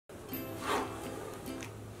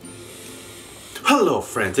Hello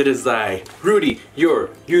friends, it is I, Rudy, your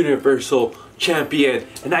Universal Champion,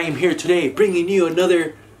 and I am here today bringing you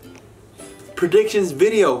another predictions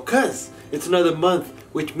video, cause it's another month,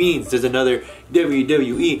 which means there's another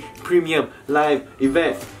WWE Premium Live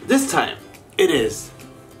event. This time, it is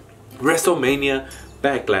Wrestlemania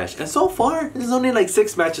Backlash, and so far, there's only like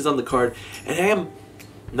 6 matches on the card, and I am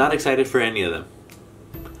not excited for any of them.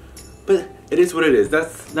 But it is what it is.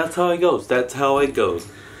 That's how it goes. That's how it goes.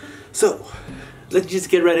 So, let's just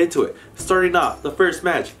get right into it. Starting off, the first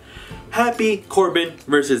match. Happy Corbin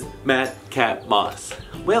versus Madcap Moss.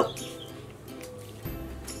 Well,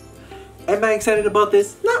 am I excited about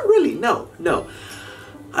this? Not really, no.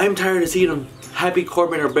 I'm tired of seeing him, Happy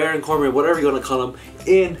Corbin or Baron Corbin, whatever you want to call him,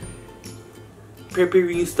 in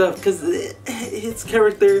pay-per-view stuff. Because his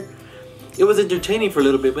character, it was entertaining for a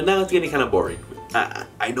little bit, but now it's getting kind of boring.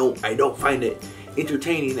 I don't find it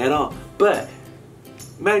entertaining at all. But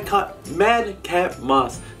Madcap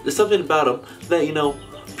Moss, there's something about him that, you know,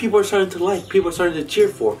 people are starting to like, people are starting to cheer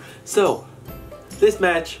for. So, this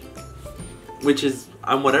match, which is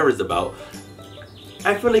on whatever it's about,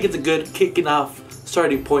 I feel like it's a good kicking off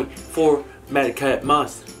starting point for Madcap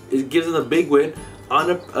Moss. It gives him a big win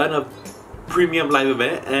on a premium live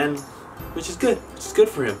event, and which is good. It's good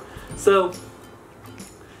for him. So,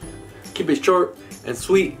 keep it short and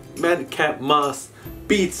sweet. Madcap Moss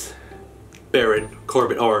beats Baron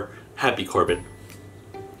Corbin, or Happy Corbin.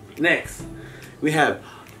 Next, we have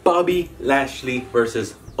Bobby Lashley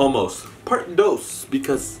versus Omos. Part dos,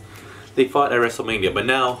 because they fought at WrestleMania, but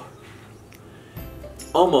now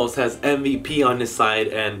Omos has MVP on his side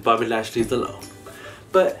and Bobby Lashley's alone.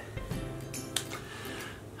 But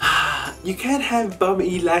you can't have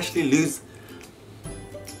Bobby Lashley lose.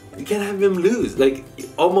 You can't have him lose. Like,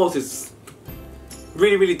 Omos is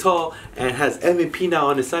really tall and has MVP now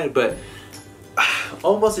on his side, but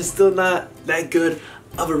Omos is still not that good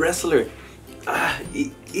of a wrestler.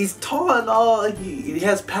 He's tall and all, he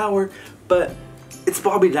has power, but it's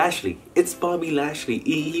Bobby Lashley. It's Bobby Lashley.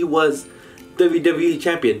 He was WWE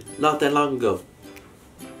champion not that long ago.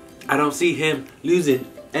 I don't see him losing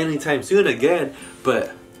anytime soon again,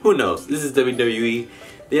 but who knows? This is WWE.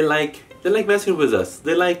 They like messing with us.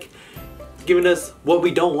 They like giving us what we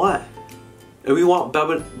don't want. And we want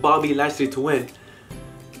Bobby Lashley to win.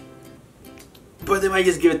 But they might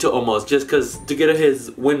just give it to Omos just because to get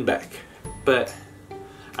his win back. But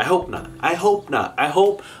I hope not. I hope not. I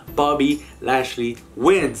hope Bobby Lashley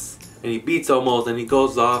wins and he beats Omos and he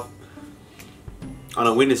goes off on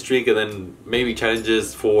a winning streak and then maybe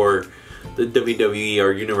challenges for the WWE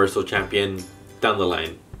or Universal Champion down the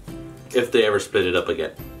line, if they ever split it up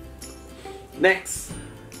again. Next,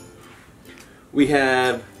 we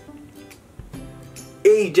have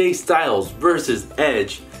AJ Styles versus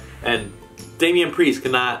Edge, and Damian Priest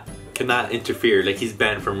cannot interfere. Like, he's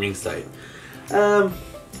banned from ringside. I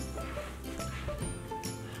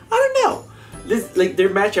don't know. Their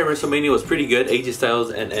match at WrestleMania was pretty good. AJ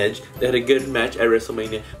Styles and Edge, they had a good match at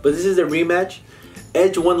WrestleMania. But this is a rematch.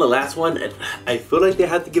 Edge won the last one, and I feel like they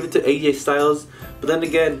had to give it to AJ Styles. But then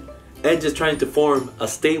again, Edge is trying to form a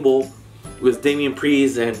stable with Damian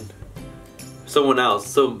Priest and someone else.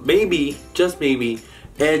 So maybe, just maybe,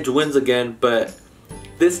 Edge wins again, but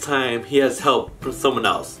this time he has help from someone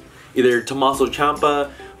else. Either Tommaso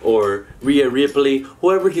Ciampa or Rhea Ripley,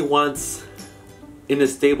 whoever he wants in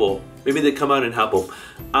his stable. Maybe they come out and help him.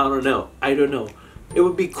 I don't know. It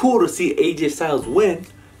would be cool to see AJ Styles win,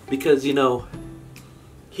 because, you know,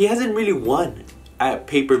 he hasn't really won at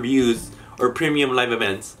pay-per-views or premium live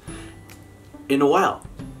events in a while.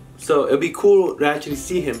 So it'd be cool to actually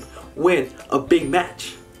see him win a big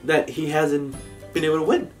match that he hasn't been able to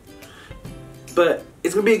win. But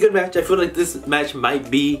it's gonna be a good match. I feel like this match might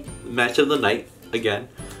be the match of the night again,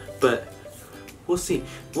 but we'll see.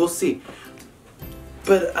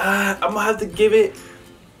 But I'm gonna have to give it.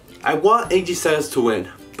 I want AJ Styles to win,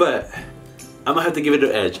 but I'm gonna have to give it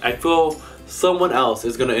to Edge. I feel someone else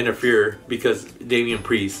is gonna interfere because Damian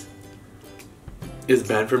Priest is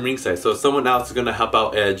banned from ringside. So someone else is gonna help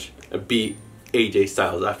out Edge and beat AJ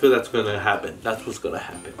Styles. I feel that's gonna happen. That's what's gonna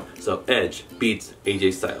happen. So Edge beats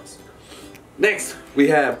AJ Styles. Next, we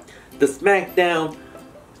have the SmackDown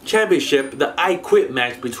Championship, the I Quit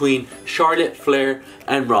match between Charlotte Flair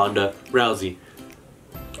and Ronda Rousey.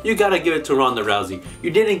 You gotta give it to Ronda Rousey.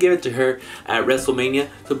 You didn't give it to her at WrestleMania,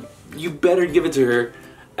 so you better give it to her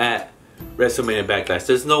at WrestleMania Backlash.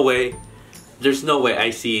 There's no way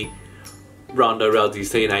I see Ronda Rousey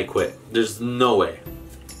saying I quit. There's no way.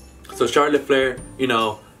 So Charlotte Flair, you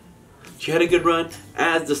know, she had a good run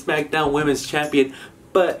as the SmackDown Women's Champion,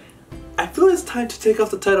 but I feel it's time to take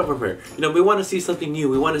off the title from her. You know, we want to see something new.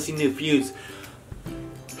 We want to see new feuds.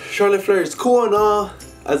 Charlotte Flair is cool and all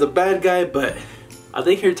as a bad guy, but I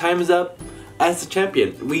think her time is up as the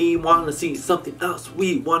champion. We want to see something else.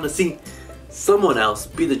 We want to see someone else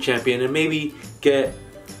be the champion and maybe get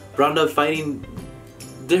Ronda fighting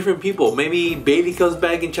different people. Maybe Bayley comes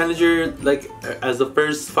back and challenges her like as the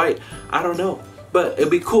first fight. I don't know, but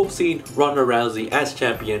it'd be cool seeing Ronda Rousey as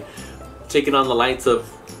champion taking on the likes of,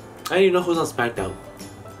 I don't even know who's on SmackDown.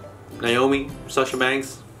 Naomi, Sasha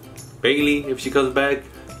Banks, Bayley if she comes back.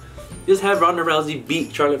 Just have Ronda Rousey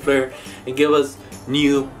beat Charlotte Flair and give us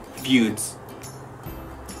new feuds.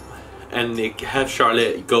 And have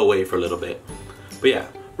Charlotte go away for a little bit. But yeah,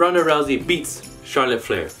 Ronda Rousey beats Charlotte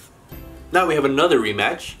Flair. Now we have another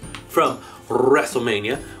rematch from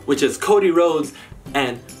WrestleMania, which is Cody Rhodes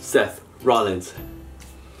and Seth Rollins.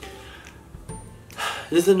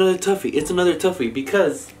 This is another toughie. It's another toughie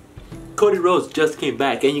because Cody Rhodes just came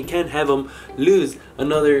back and you can't have him lose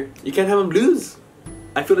another. You can't have him lose.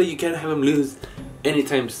 I feel like you can't have him lose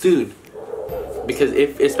anytime soon. Because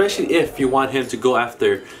especially if you want him to go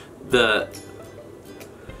after the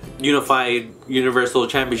Unified Universal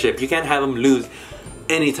Championship, you can't have him lose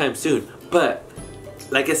anytime soon. But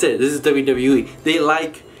like I said, this is WWE. They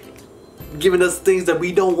like giving us things that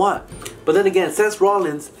we don't want. But then again, Seth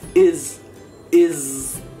Rollins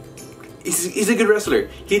he's a good wrestler.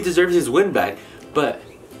 He deserves his win back, but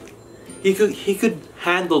he could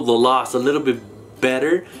handle the loss a little bit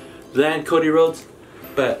better than Cody Rhodes.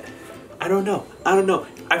 But I don't know. I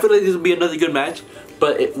feel like this will be another good match,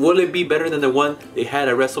 but will it be better than the one they had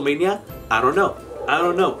at WrestleMania? I don't know.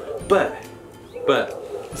 But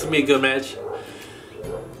it's gonna be a good match.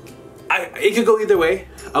 It could go either way.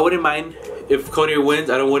 I wouldn't mind if Cody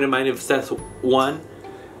wins. I wouldn't mind if Seth won,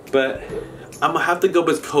 but I'm gonna have to go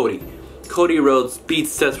with Cody. Cody Rhodes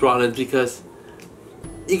beats Seth Rollins because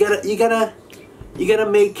you gotta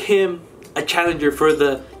make him a challenger for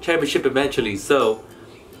the championship eventually. So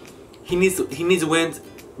he needs wins,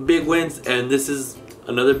 big wins, and this is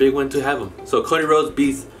another big one to have him. So Cody Rhodes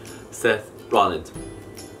beats Seth Rollins.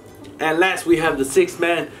 And last we have the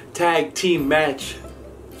 6-man tag team match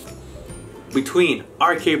between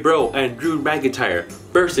RK Bro and Drew McIntyre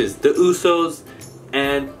versus the Usos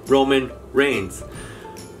and Roman Reigns.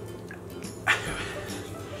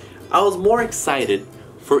 I was more excited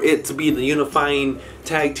for it to be the unifying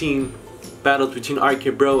tag team battles between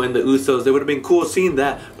RK Bro and the Usos. It would have been cool seeing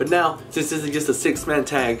that, but now since this is just a 6-man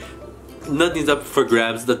tag, nothing's up for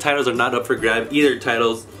grabs. The titles are not up for grab, either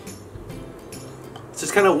titles. It's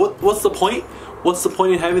just kind of what's the point? What's the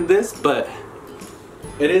point in having this? But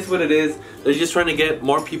it is what it is. They're just trying to get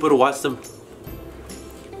more people to watch them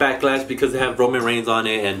Backlash because they have Roman Reigns on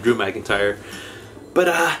it and Drew McIntyre. But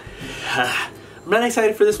I'm not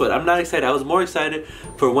excited for this one. I'm not excited. I was more excited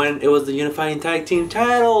for when it was the unifying tag team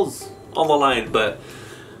titles on the line. But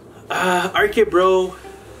RK Bro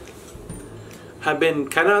have been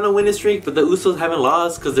kind of on a winning streak, but the Usos haven't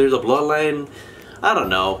lost because there's a bloodline. I don't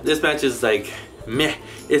know. This match is like meh.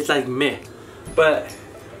 It's like meh. But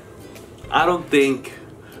I don't think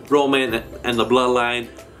Roman and the bloodline,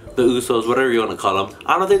 the Usos, whatever you want to call them,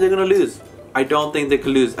 I don't think they're going to lose. I don't think they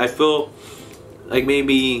could lose. I feel like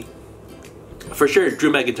maybe, for sure,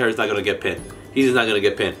 Drew McIntyre is not going to get pinned. He's not going to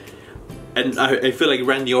get pinned. And I feel like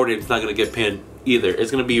Randy Orton is not going to get pinned either.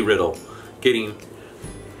 It's going to be Riddle getting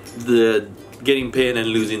pinned and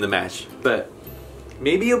losing the match. But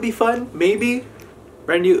maybe it'll be fun. Maybe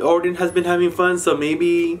Randy Orton has been having fun, so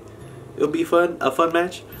maybe it'll be fun, a fun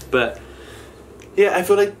match. But yeah, I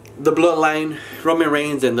feel like the bloodline, Roman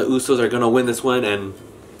Reigns and the Usos are gonna win this one, and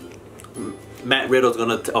Matt Riddle's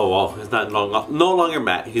gonna oh well, it's not no longer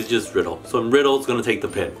Matt, he's just Riddle. So Riddle's gonna take the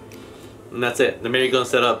pin, and that's it. Then maybe gonna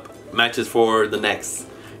set up matches for the next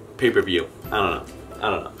pay-per-view. I don't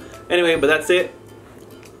know. Anyway, but that's it.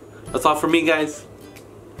 That's all for me, guys.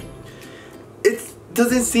 It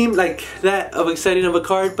doesn't seem like that of exciting of a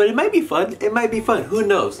card, but it might be fun. It might be fun. Who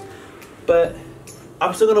knows? But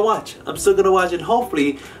I'm still gonna watch. And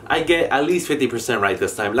hopefully I get at least 50% right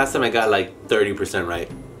this time. Last time I got like 30% right.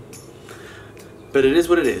 But it is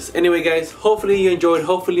what it is. Anyway, guys, hopefully you enjoyed.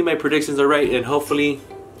 Hopefully my predictions are right, and hopefully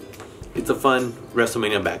it's a fun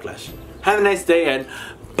WrestleMania Backlash. Have a nice day and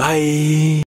bye.